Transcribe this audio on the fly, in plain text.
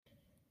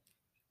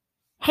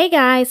Hey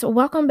guys,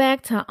 welcome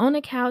back to On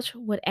the Couch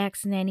with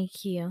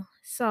NannyQ.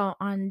 So,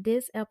 on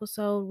this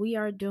episode, we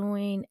are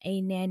doing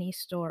a nanny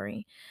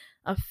story.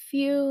 A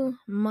few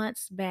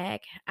months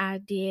back, I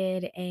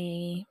did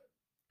a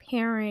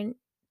parent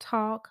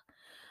talk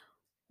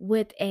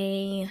with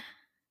a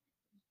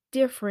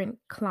different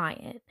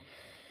client.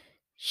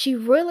 She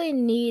really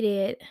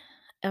needed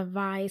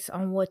advice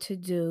on what to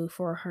do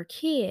for her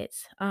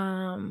kids. Her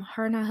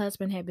and her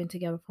husband had been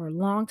together for a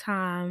long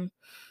time.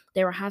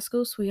 They were high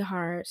school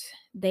sweethearts.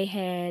 They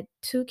had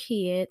two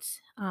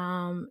kids,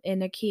 and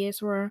the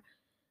kids were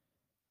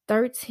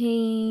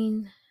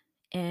 13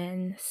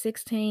 and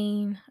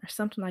 16 or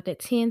something like that.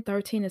 10,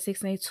 13, and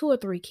 16, two or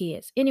three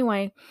kids.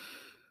 Anyway,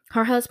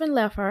 her husband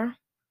left her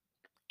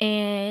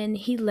and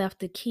he left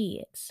the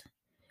kids.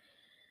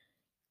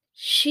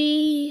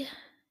 She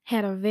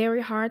had a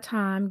very hard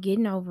time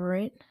getting over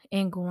it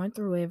and going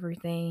through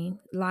everything.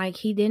 Like,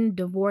 he didn't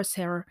divorce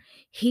her.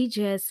 He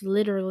just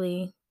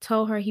literally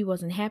told her he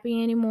wasn't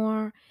happy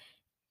anymore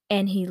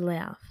and he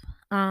left.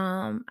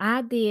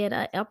 I did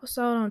an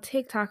episode on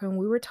TikTok and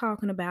we were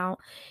talking about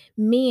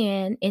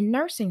men in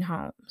nursing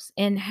homes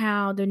and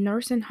how the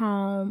nursing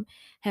home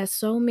has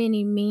so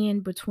many men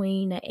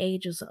between the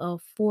ages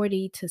of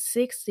 40 to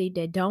 60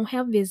 that don't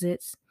have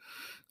visits,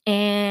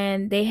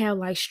 and they have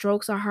like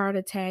strokes or heart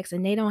attacks,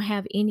 and they don't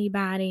have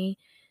anybody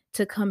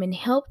to come and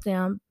help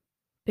them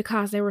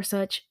because they were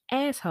such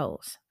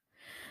assholes.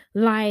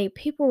 Like,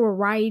 people were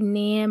writing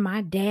in,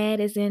 my dad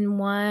is in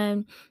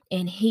one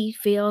and he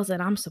feels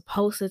that I'm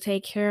supposed to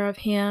take care of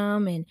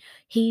him and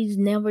he's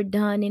never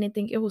done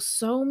anything. It was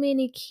so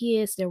many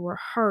kids that were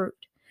hurt,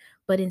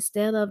 but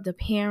instead of the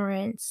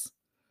parents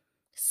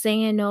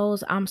saying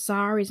those I'm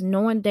sorry's,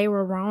 knowing they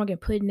were wrong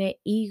and putting their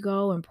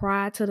ego and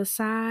pride to the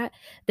side,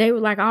 they were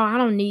like, oh, I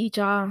don't need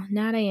y'all.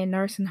 Now they in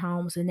nursing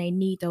homes and they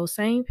need those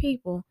same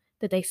people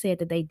that they said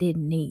that they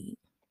didn't need.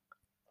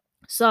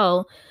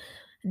 So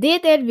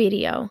did that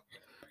video.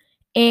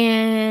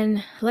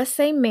 And let's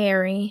say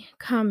Mary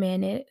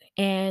commented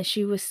and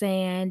she was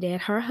saying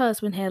that her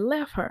husband had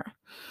left her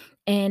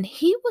and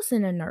he was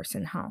in a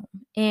nursing home.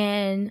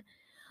 And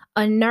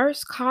a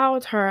nurse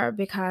called her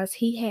because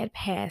he had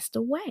passed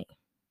away.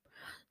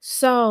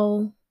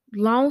 So,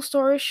 long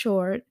story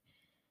short,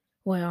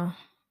 well,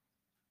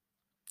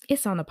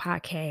 it's on the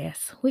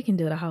podcast. We can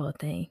do the whole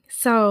thing.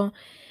 So,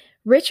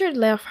 Richard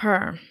left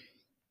her.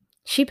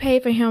 She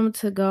paid for him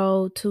to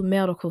go to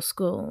medical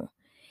school.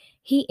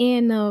 He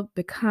ended up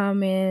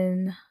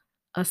becoming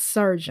a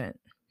surgeon.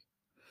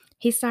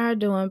 He started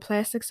doing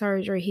plastic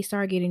surgery. He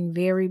started getting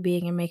very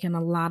big and making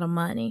a lot of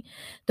money.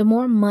 The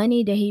more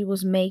money that he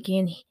was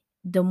making,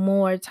 the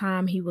more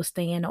time he was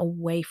staying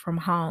away from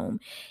home.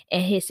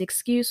 And his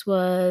excuse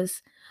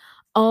was,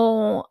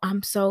 oh,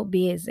 I'm so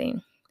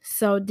busy.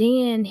 So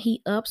then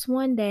he ups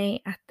one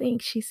day, I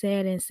think she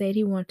said, and said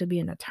he wanted to be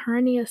an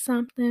attorney or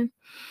something,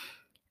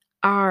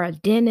 or a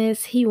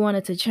dentist. He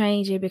wanted to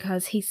change it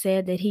because he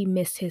said that he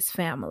missed his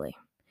family.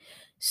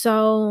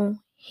 So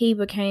he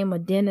became a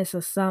dentist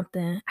or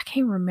something. I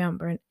can't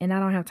remember, and I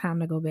don't have time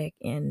to go back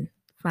and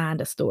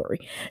find a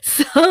story.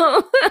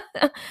 So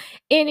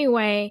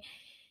anyway,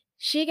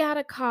 she got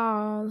a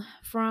call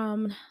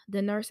from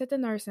the nurse at the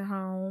nursing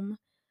home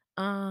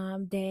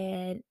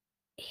that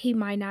he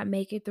might not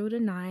make it through the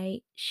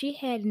night. She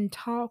hadn't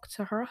talked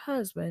to her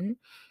husband,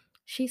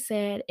 she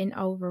said, in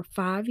over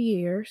 5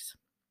 years.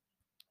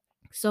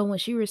 So when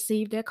she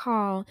received that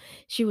call,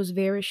 she was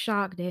very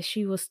shocked that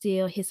she was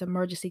still his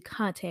emergency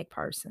contact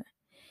person.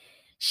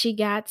 She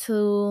got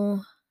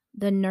to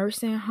the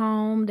nursing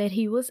home that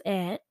he was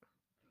at,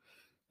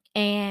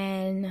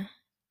 and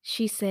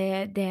she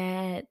said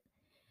that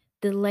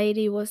the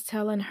lady was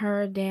telling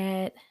her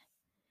that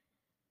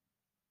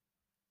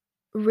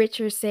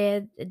Richard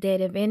said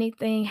that if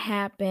anything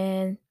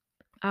happened,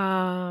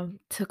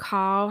 to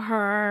call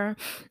her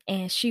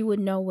and she would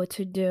know what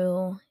to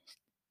do.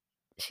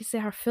 She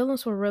said her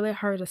feelings were really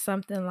hurt or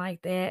something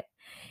like that.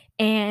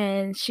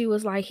 And she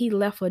was like, he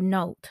left a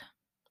note.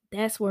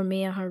 That's where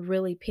me and her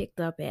really picked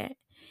up at.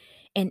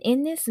 And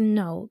in this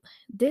note,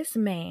 this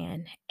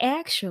man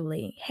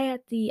actually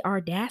had the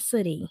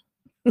audacity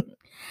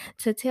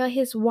to tell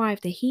his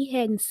wife that he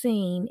hadn't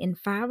seen in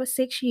 5 or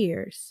 6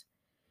 years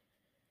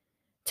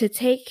to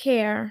take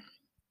care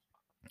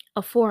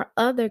of 4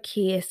 other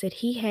kids that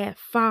he had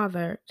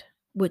fathered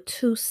with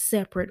 2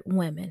 separate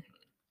women.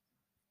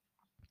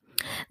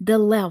 The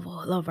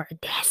level of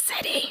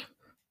audacity.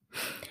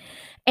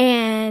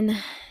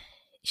 And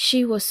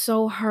she was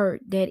so hurt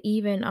that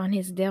even on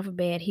his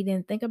deathbed, he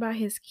didn't think about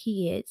his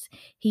kids.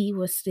 He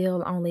was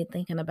still only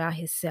thinking about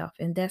himself.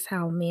 And that's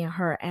how me and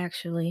her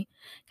actually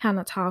kind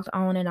of talked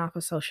on and off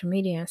of social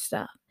media and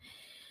stuff.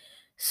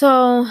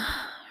 So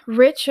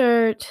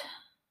Richard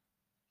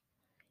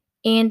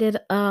ended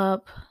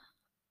up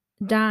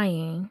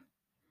dying.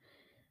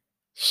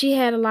 She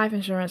had a life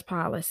insurance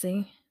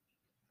policy.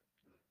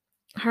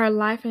 Her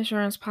life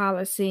insurance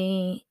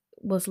policy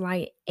was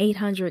like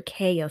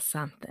 $800K or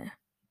something.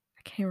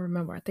 I can't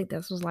remember. I think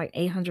this was like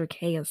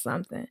 800K or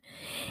something.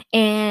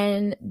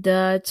 And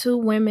the two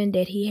women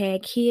that he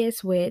had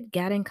kids with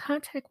got in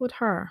contact with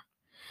her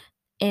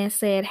and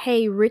said,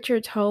 "Hey,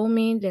 Richard told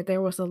me that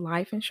there was a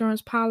life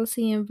insurance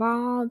policy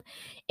involved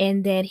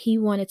and that he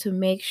wanted to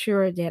make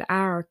sure that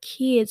our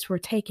kids were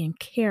taken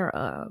care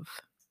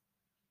of."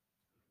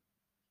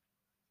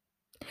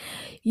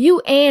 You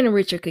and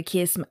Richard could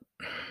kiss me.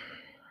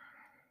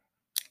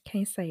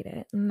 Can't say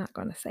that. I'm not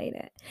going to say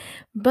that.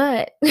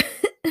 But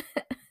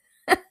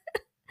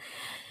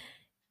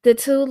the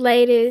two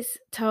ladies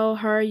told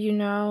her,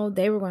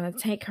 they were going to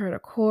take her to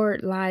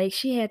court. Like,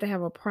 she had to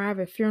have a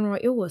private funeral.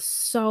 It was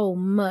so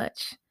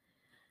much.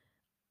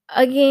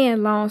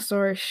 Again, long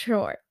story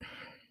short,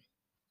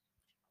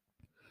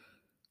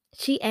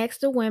 she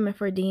asked the women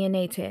for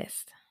DNA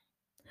tests.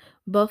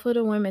 Both of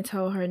the women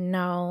told her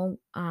no,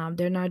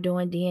 they're not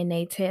doing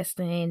DNA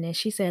testing. And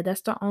she said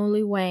that's the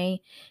only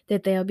way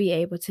that they'll be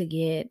able to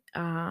get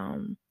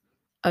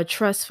a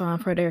trust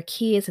fund for their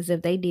kids is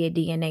if they did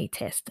DNA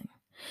testing.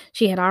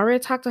 She had already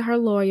talked to her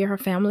lawyer, her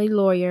family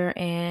lawyer,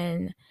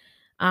 and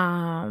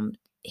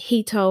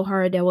he told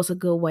her that was a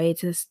good way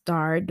to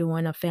start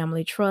doing a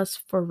family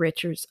trust for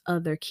Richard's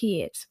other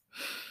kids.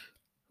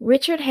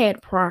 Richard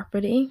had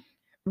property.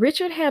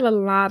 Richard had a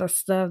lot of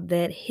stuff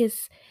that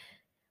his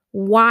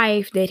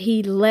wife that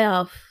he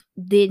left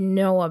didn't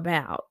know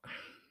about.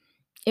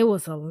 It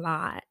was a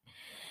lot.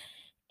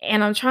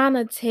 And I'm trying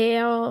to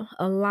tell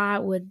a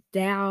lot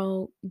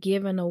without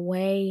giving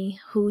away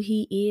who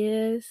he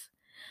is.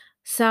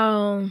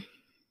 So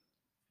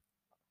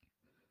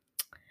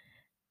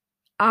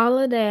all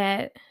of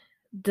that,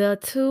 the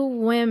two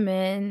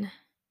women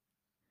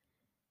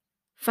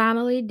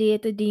finally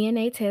did the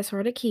DNA test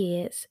for the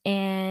kids,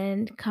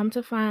 and come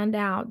to find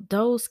out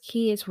those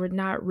kids were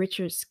not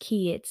Richard's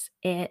kids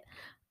at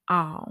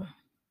all.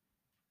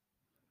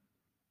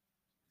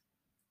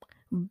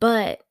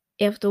 But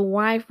if the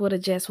wife would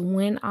have just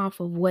went off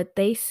of what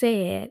they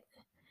said,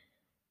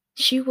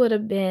 she would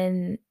have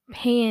been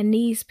paying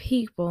these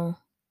people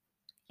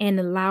and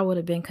the lie would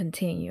have been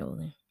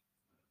continuing.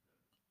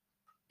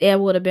 It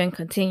would have been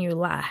continual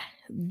lie.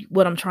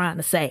 What I'm trying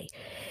to say.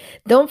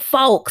 Them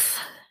folks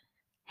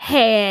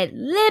had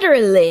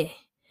literally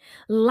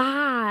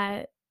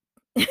lied.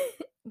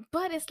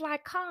 But it's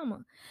like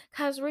karma.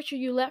 Because Richard,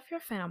 you left your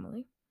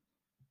family.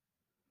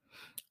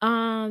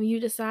 You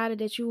decided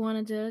that you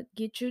wanted to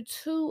get you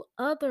two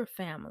other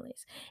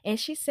families. And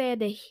she said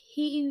that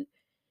he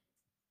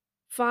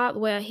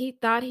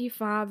thought he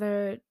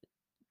fathered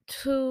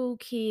two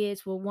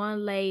kids with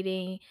one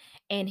lady,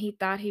 and he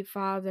thought he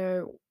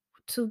fathered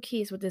two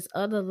kids with this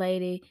other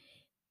lady,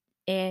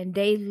 and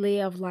they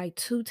lived like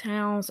two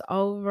towns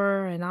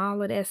over and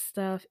all of that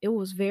stuff. It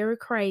was very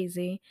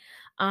crazy.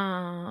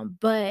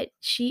 But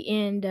she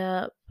ended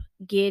up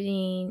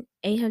getting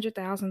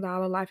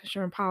 $800,000 life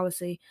insurance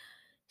policy.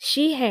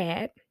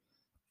 He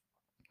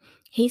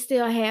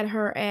still had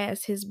her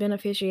as his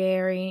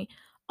beneficiary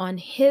on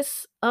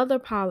his other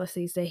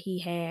policies that he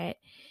had.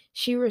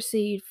 She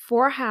received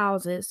 4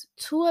 houses.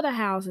 2 of the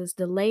houses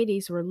the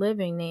ladies were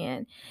living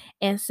in.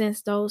 And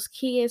since those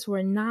kids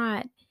were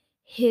not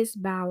his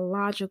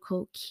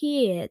biological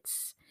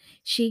kids,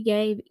 she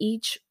gave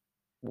each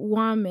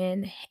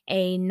woman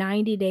a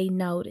 90-day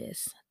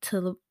notice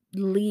to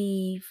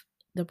leave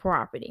the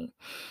property.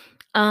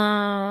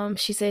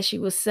 She said she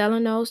was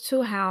selling those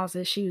 2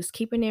 houses. She was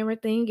keeping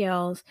everything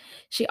else.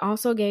 She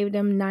also gave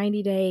them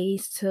 90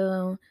 days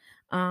to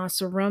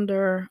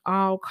surrender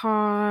all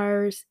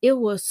cars. It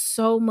was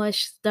so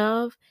much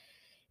stuff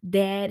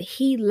that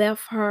he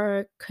left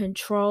her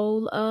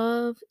control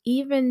of,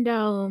 even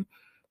though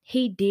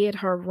he did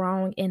her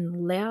wrong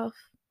and left.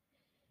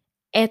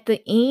 At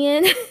the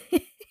end,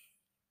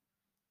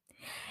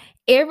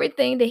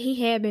 everything that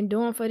he had been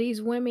doing for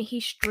these women, he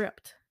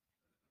stripped.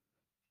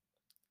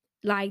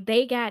 Like,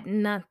 they got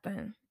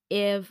nothing.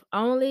 If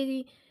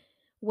only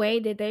way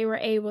that they were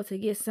able to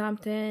get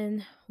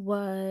something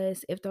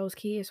was if those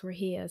kids were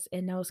his,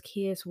 and those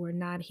kids were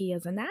not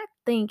his. And I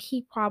think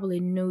he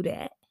probably knew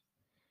that.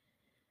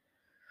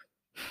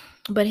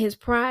 But his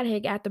pride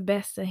had got the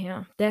best of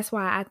him. That's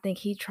why I think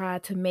he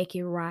tried to make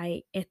it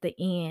right at the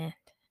end.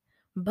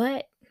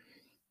 But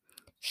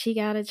she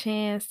got a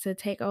chance to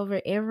take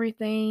over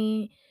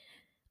everything.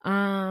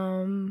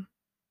 And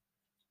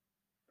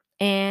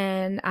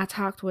I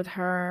talked with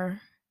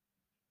her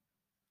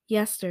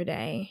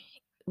yesterday.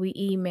 We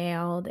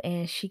emailed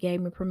and she gave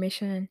me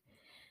permission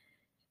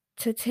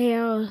to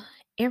tell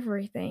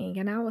everything.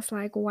 And I was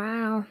like,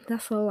 wow,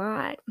 that's a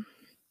lot.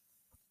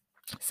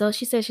 So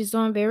she said she's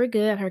doing very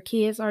good. Her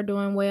kids are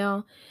doing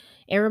well.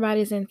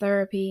 Everybody's in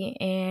therapy.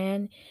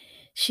 And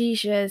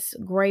she's just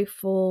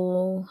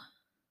grateful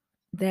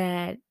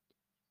that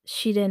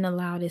she didn't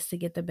allow this to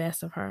get the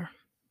best of her.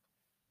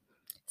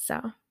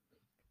 So,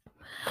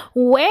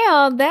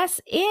 well, that's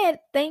it.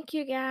 Thank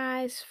you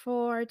guys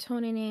for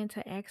tuning in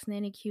to Ask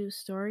NannyQ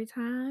Story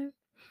Time.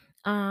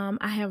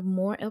 I have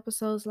more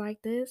episodes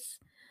like this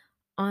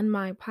on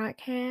my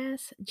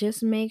podcast,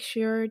 just make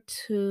sure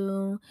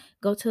to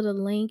go to the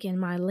link in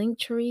my link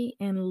tree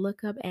and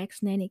look up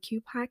Ask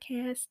NannyQ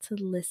podcast to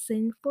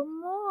listen for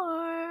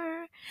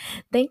more.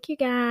 Thank you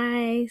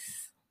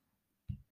guys.